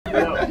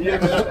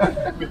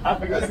Still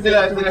have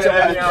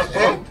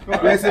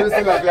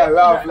a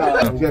laugh.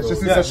 Yeah, she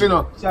says she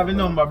know. She have a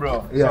number,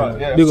 bro.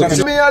 Yeah.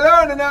 She me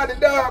alone in the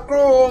dark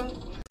room.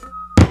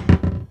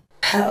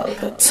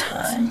 Pelpa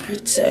time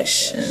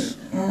protection.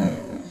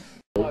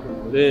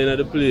 They're in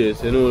the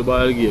place, you know the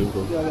ball game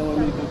come.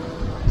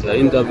 It's an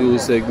interview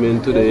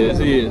segment today, you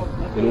see?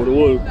 You know the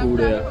whole crew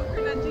there.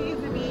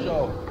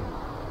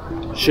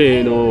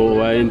 Shane,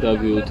 our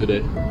interview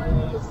today.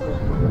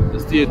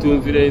 Stay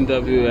tuned for the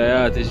interview,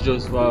 it's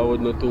just forward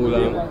not too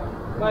long.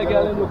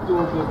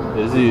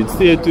 You see,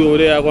 stay tuned,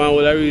 they are going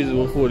to have a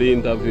reason for the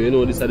interview. You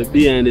know, this is the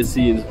behind the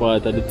scenes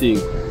part of the thing.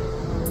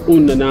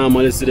 Under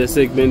normally see the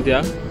segment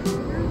here.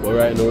 But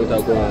right now it's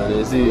going on,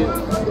 you see,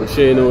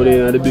 Shane out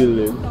there in the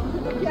building.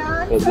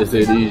 Hope they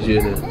say DJ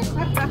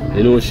there.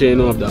 You know Shane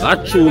have the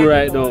hot tune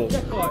right now.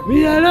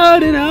 Me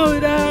alone in our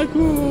dark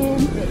room.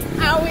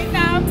 And we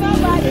have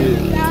somebody in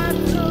the dark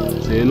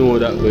room. So you know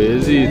that way,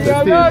 you see,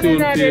 so stay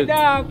tuned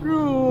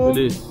for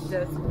this.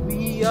 Just be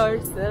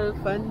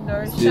yourself and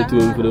stay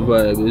tuned for the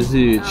vibe, you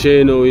see,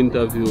 Shane out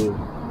interview.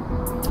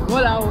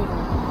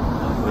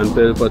 And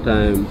Pelpa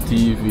Time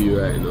TV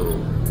right now.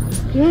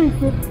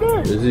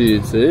 You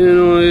see, so you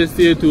know, you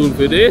stay tuned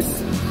for this.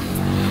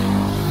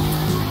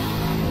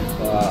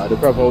 The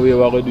proper way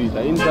we're going to do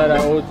it, inside or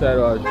outside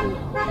or shoot?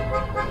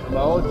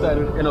 Outside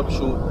we'll end up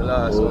shoot the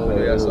last one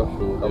there, so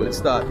I will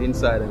start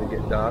inside and it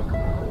get dark.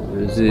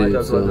 You see, might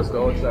as well just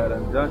go outside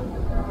and done.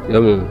 Yeah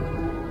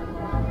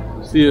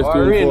man. See if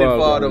rain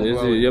fall, you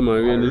see, yeah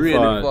man, rain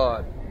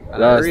fall.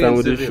 Last time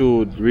we did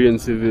shoot, rain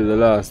civil, the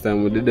last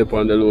time we did dip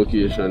on the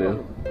location, yeah.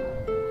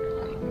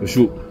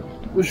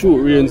 We shoot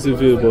rain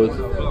civil, but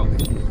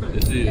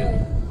you see,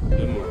 yeah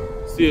man,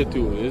 stay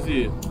tuned, you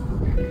see.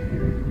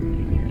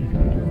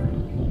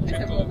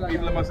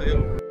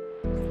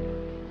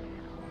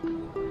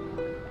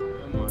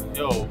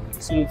 Yo,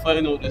 soon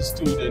find out the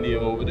studio name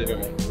over there,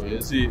 right? So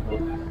you see,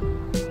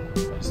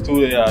 the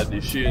studio yard, the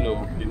Shane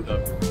of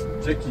interview.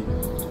 Check it.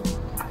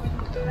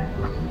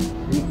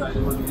 Inside the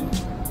money.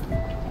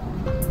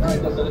 Right,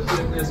 that's the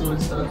same place where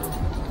it starts.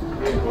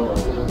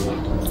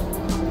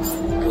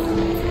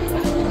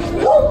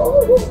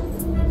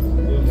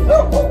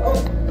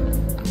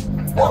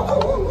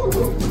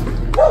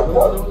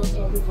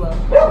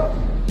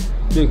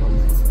 Big.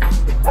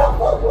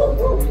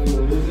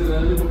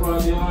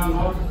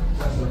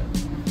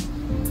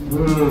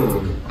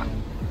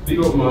 Big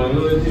up man, you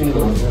know the thing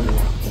man.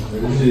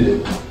 You see it?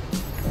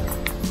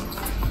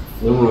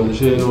 Yeah man, the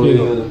Shane over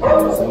there, the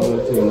place, you know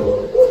the thing man.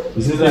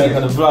 This is like the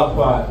vlog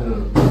part, you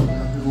know.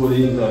 Before the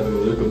interview,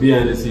 you could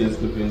behind the scenes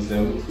clippings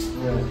them.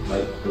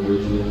 Like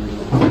originally.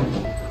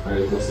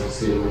 Right, that's the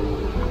same.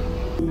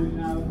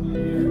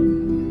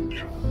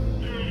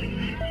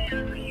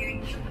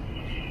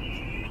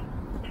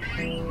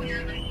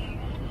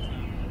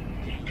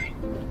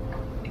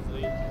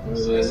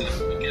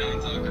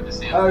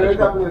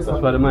 That's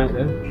why the mic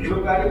there.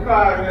 Look at the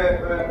car where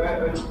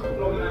you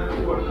plug in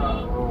the board now.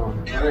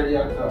 Already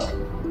after.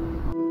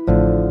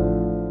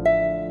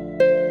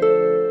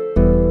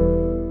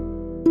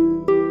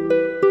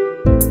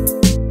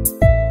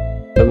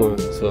 Yeah man,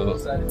 so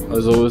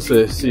as I would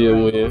say, same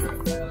way.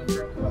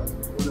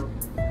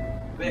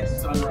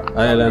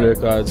 Island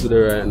Records to the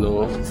right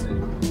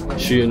now.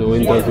 She you know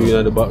interviewing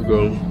in the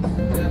background.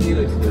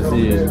 You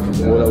see it,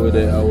 all over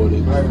there I want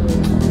it.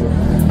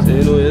 So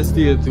you know you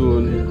stay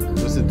tuned.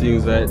 See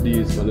things like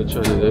these on the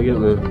channel, you get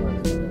me?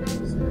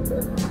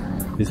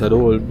 These are the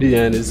whole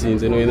behind the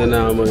scenes, you know, in the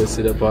normal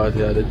see the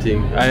party or the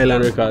thing.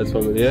 Island Records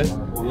family, yeah?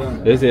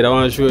 They say they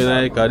want to show you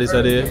like this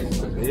are there?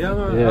 Yeah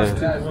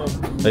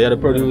man. So you're the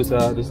producer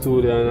at the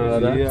studio and all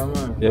of that? Yeah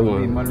man. Yeah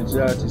man. We manage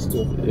the artist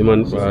too. You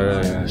man,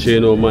 alright. She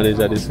no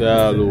manager this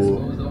guy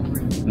who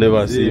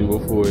never seen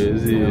before, you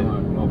see?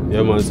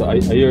 Yeah man, so I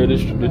hear the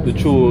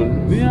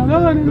tune. We are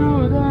going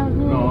now,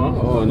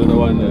 oh, another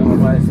one there.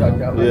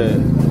 Yeah.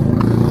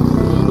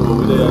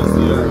 Over there,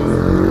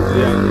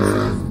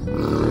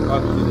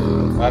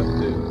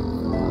 active.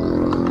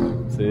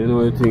 So you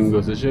know the thing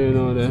goes to show you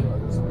know there.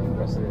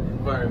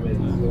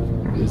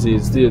 You see,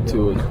 stay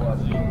tuned.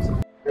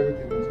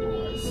 Everything is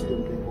going to see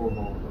everything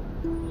over.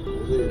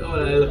 Oh,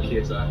 I look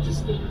here, so I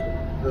just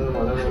No,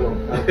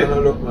 I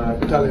don't look my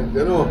talent,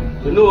 you know.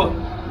 You know?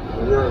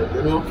 Word,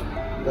 you know.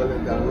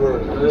 Talent and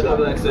word.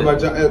 But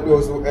just help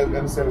those who help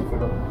themselves, you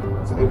know.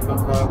 So if not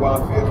going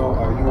to fail out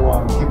or you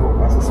want to give up,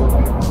 as some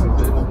people say,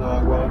 if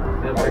not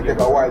going to take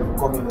a while to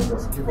come in and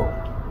just give up.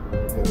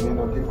 They may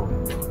not give up.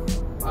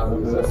 I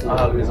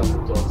always have to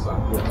talk, son.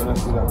 Yeah, when I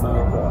see that man,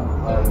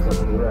 I always have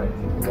to do right.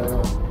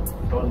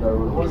 Thunder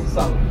Road. What's the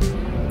song?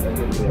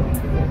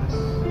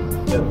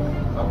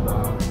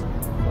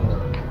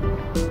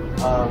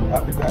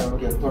 At the time we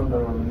get Thunder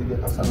Road, we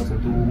get a song that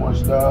says too much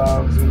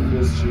dogs in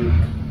the street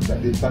that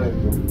they talent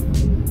to.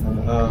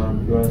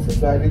 And you want to say,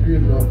 fly the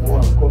green, no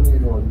one come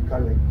in or you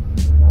collect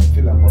and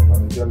fill them up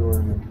and yellow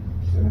in them.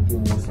 Then the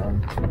thing is, take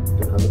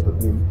a look at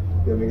them.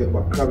 Then we get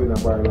back crabbing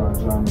and buy around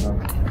jam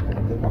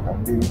and take back a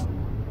bill.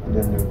 And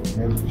then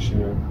you fish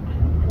here.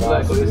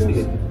 Like what you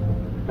see?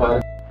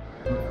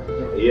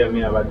 Yeah,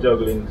 me have a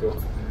juggling too.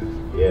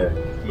 Yeah,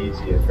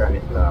 DJ,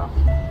 Khaled,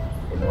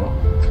 you know,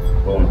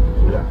 going to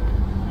that.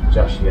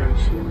 Joshy and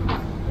shit.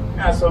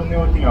 Yeah, some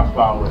new thing I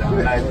found with that.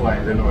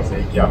 Likewise, you know,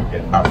 say you can't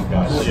get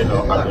Africa, you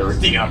know, and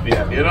everything up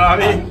here, you know what I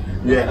mean?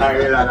 Yeah, I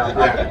really like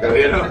that,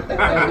 you know.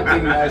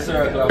 Everything nice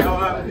circle.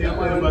 You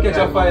Catch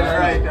a fire,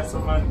 right? That's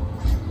what man.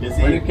 You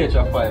see? When you catch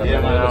a fire,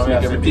 yeah, man, just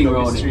make everything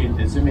around street.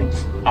 You see me?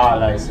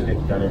 All I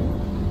select them.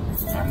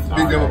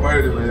 Big them up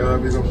already, man. You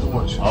don't big up too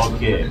much.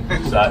 Okay.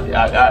 So,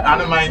 I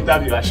know my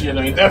interview, I share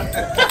no interview.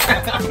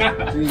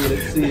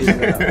 See,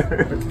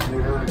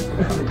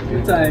 the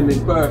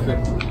timing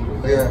perfect.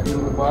 Yeah. You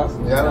know the boss?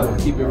 Yeah.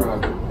 Keep it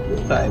rocking. The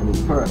timing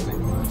perfect.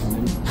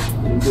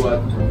 You do a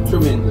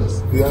tremendous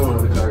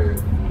career.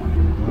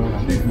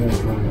 Big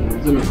move,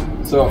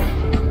 man. So,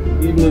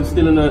 even if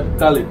still in a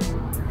Khaled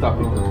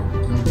topic now,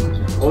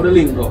 how the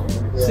link go?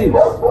 Since.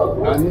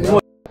 And you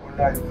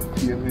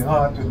Gave me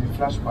heart to the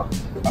flashback.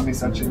 I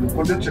miss a check.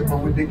 Put the check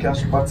with the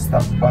cash pot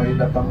stop by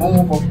that. I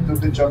move up to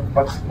the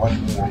jackpot. One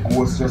more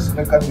goes just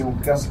make a new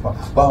Casper.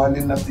 Ball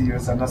in the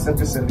tears and I said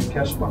to send the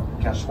cash back.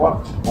 Cash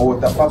what? Oh,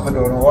 the papa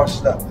don't wash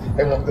that.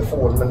 Hang up the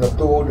phone, man. I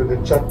told you the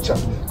chat.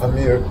 I'm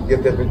here,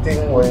 get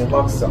everything where I'm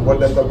max. One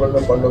that I run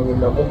up along in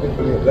the moving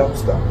to the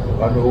lobster.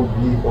 And oh,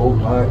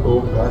 my,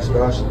 oh, gosh.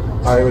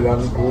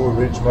 Ireland, cool,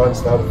 rich man,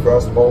 start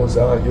cross bounce.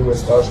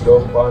 US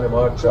touchdown,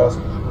 Panama chest.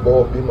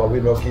 Bob him,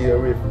 we no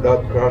care if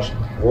that crash.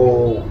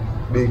 Whoa,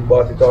 big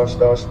body touch.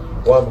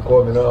 One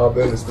coming out,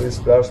 belly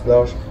splash.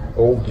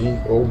 Oh,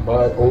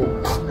 my, oh.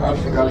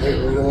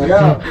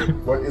 Yeah,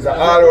 but it's an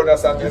all-round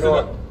song, you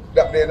know.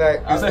 That day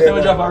night. I said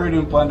to drop a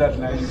rhythm on that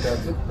night.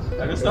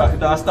 I start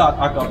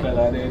a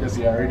cappella and then you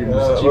see a rhythm.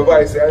 My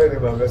voice is a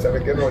rhythm, man. So I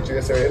can know what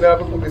you say. You know, I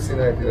put this in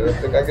night. I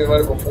think I can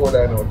go 4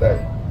 line out time.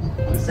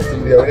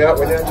 Yeah,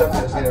 when you're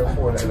jumping, you see your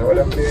 4 line. I want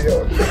to play you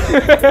out.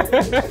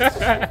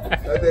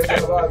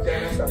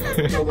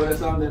 No, but the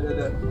sound of the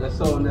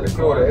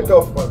crowd. It's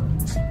tough, man.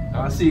 I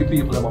see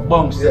people that are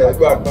bumps. Yeah,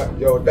 bad, man.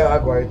 Yo,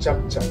 dog, why chop.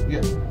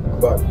 Yeah.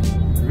 Bad.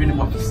 Rhythm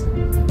of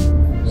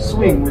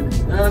swing with it.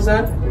 You know what I'm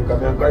saying? You come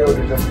here and carry out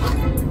the just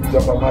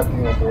drop a mad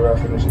thing up where I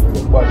finish it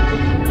with a bad.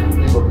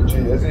 You go to G,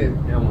 you see?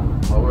 Yeah,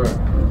 man. My word.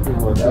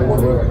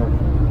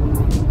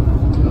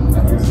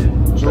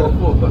 Sure.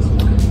 Focus.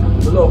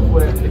 The love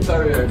where the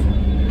career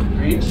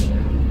reach.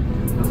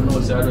 You know,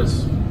 so I just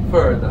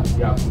further.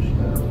 Yeah, push.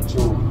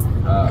 True.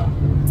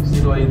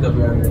 See what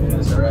interview I'm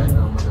doing, so right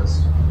now I'm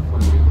just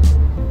fully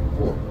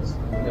focused.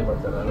 Never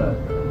tell a lie.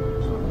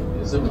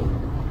 You see me?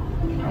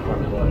 I'm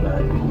running about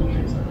that.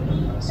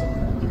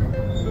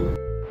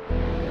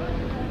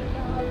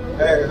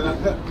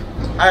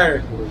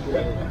 Hey,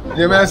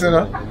 you messing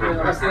up?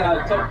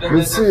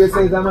 You see, you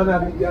say that man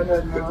have big no.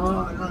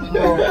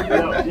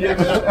 You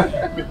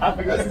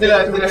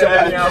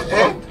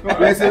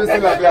see, we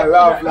still have to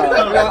laugh. You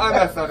don't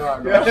understand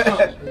what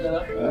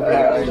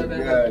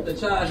the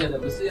charge of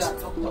them, you see that?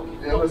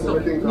 Yeah, what's the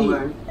thing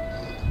coming?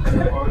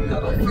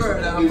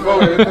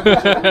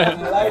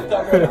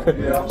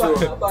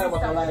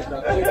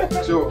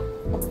 Sure.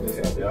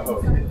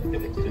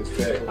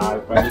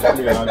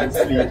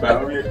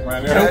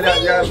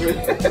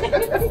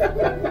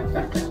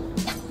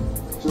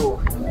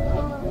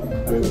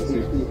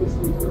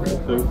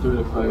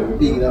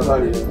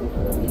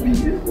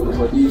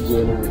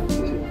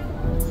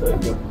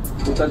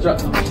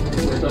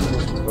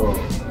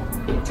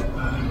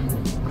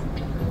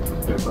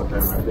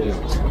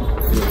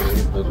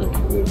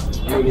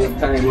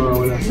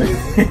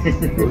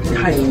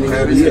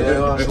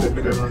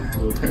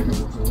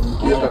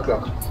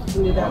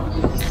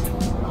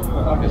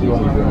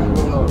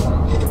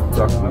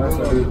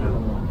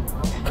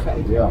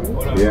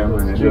 Yeah,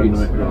 man, I don't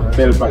know.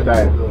 Pelpa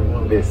time,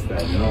 best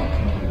time, you know.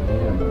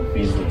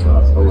 Peaceful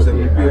class. Are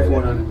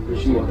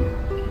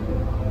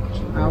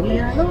we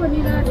alone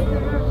in that?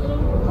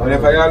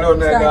 Whenever you're alone,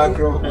 you're dark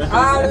room.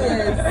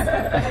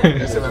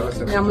 Always.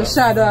 I'm a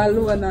shadow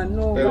alone and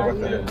no one.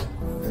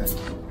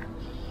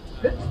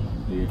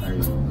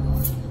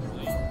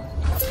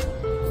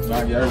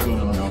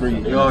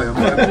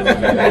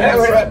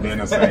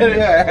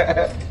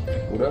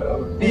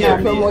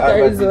 Yeah, from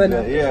Arizona.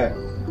 Yeah.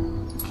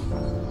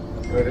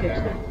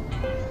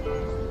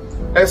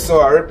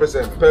 So I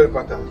represent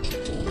Pelpa.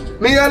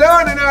 Me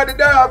alone in the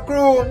dark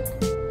room.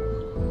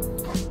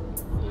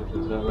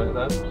 Like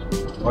that?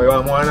 Oh, you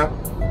want more now?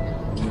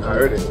 I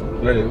heard it.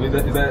 Ready?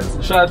 Is that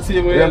short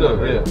team? Yeah, Go on,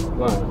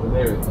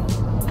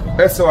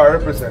 that's how I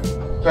represent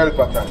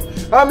Pelpa.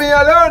 I'm me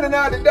alone in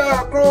the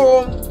dark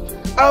room.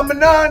 I'm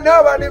not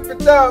nobody to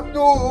talk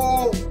to.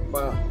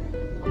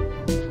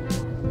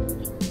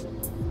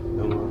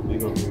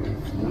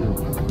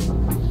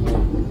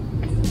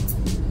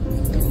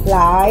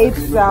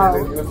 Lights out.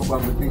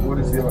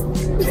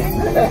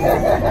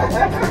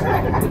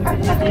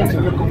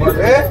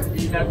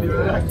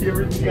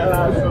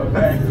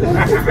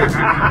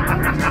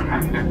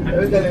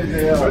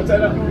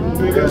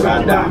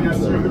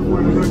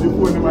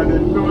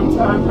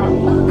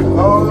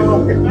 Oh,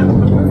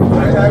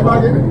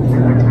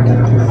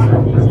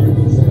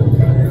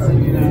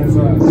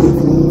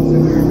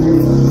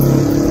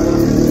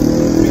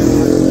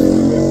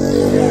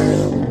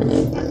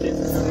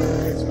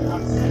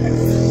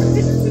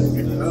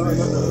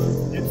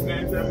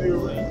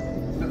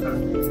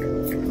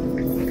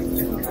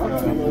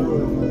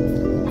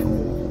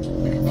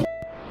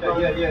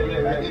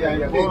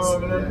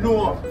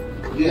 No.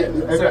 Yeah,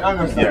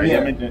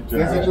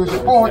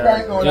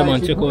 man,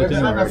 check out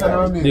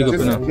him. Big up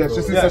now. Yeah,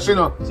 she says she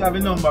know. She have a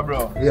number,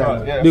 bro.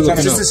 Yeah. Big up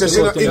She now. says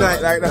she know in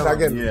like that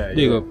again.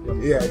 Big up.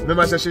 Yeah.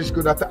 Remember she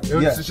could attack.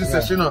 She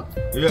says she know.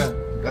 Yeah.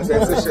 That's it.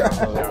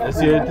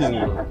 That's your thing,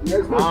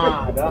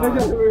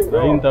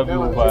 the interview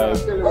vibe.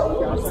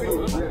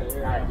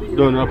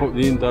 Don't wrap up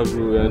the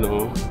interview, you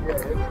know.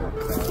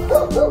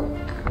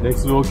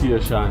 Next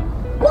location.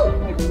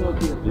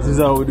 This is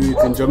how we do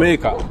it in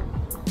Jamaica.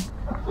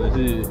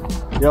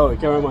 Yo,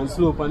 cameraman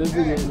slow on the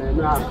video, man.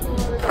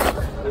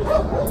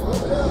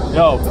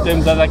 Yo, for them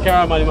as a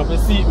cameraman, you have to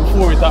see it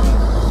before it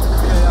happens.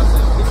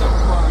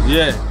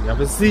 Yeah, you have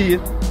to see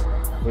it.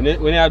 When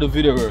you have the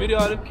video, Video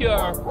of the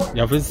car.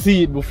 you have to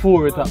see it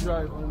before it happens.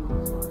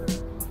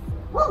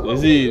 You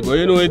see it, but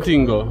you know the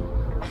thing go.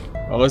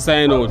 I will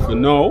sign out for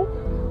now.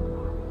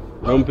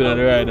 Jump in at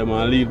the ride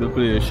and leave the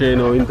place. Share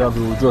no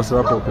interview, just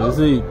wrap up. You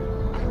see it?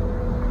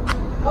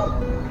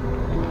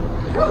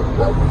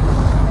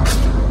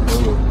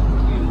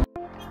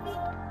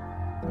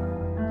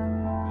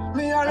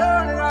 Me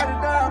alone in the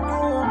dark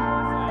room.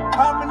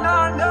 I'm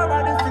not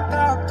nobody to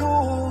talk to.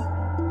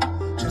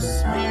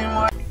 Just me and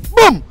my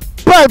Boom!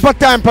 Pelpa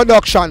Time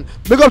Production.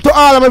 Big up to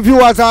all of my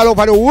viewers all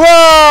over the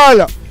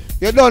world.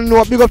 You don't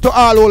know. Big up to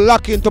all who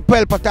lock into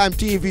Pelpa Time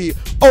TV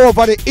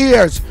over the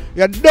years.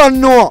 You don't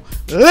know.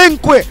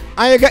 Link with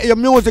and you get your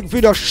music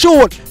video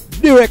shoot,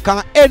 direct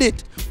and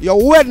edit. Your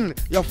wedding,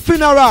 your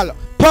funeral,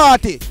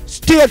 party,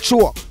 stage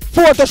show,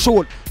 photo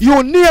shoot,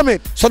 you name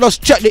it. So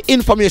just check the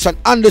information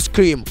on the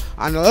screen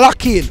and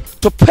lock in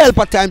to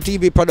Pelpa Time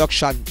TV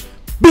Production.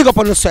 Big up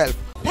on yourself.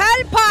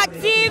 Pelpa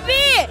TV!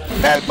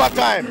 Pelpa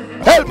Time!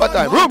 Pelpa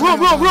Time! Room!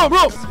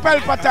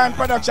 Pelpa Time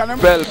Production.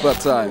 Pelpa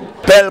Time.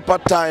 Pelpa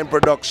Time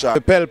Production.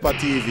 Pelpa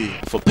TV.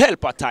 For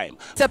Pelpa Time.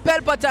 It's a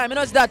Pelpa time, you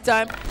know it's that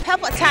time.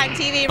 Pelpa Time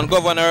TV. I'm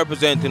governor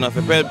representing of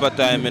Pelpa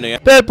Time, you know.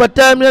 Pelpa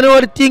Time, you know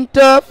what the thing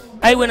tough?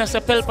 I when I say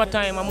Pelpa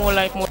time, I'm more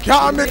like more.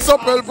 Can't mix up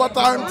Pelpa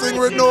Time thing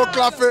with no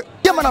coffee.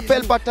 Yeah, man, a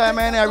Pelpa Time,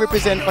 and I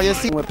represent for you.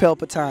 See, With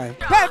Pelpa time.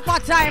 Pelpa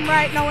Time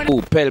right now.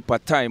 Oh, Pelpa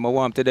Time, I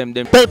want to them.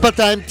 Pelpa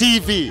Time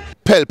TV.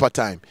 Pelpa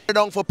Time.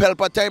 Down for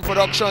Pelpa Time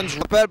Productions.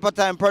 Pelpa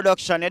Time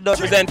Production. It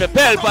does Represent for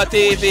Pelpa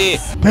TV.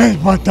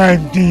 Pelpa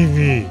Time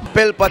TV.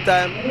 Pelpa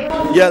Time.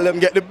 Yeah, let them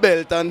get the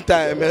belt on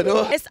time, you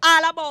know. It's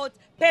all about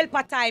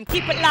Pelpa Time.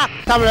 Keep it locked.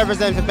 Come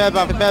represent for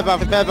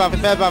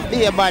Pelpa,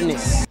 be a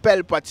badness.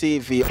 Pelpa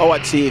TV, our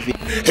TV.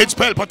 It's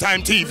Pelpa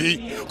Time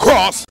TV.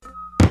 Cross.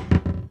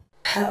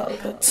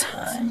 Pelpa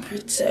time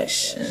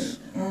protection.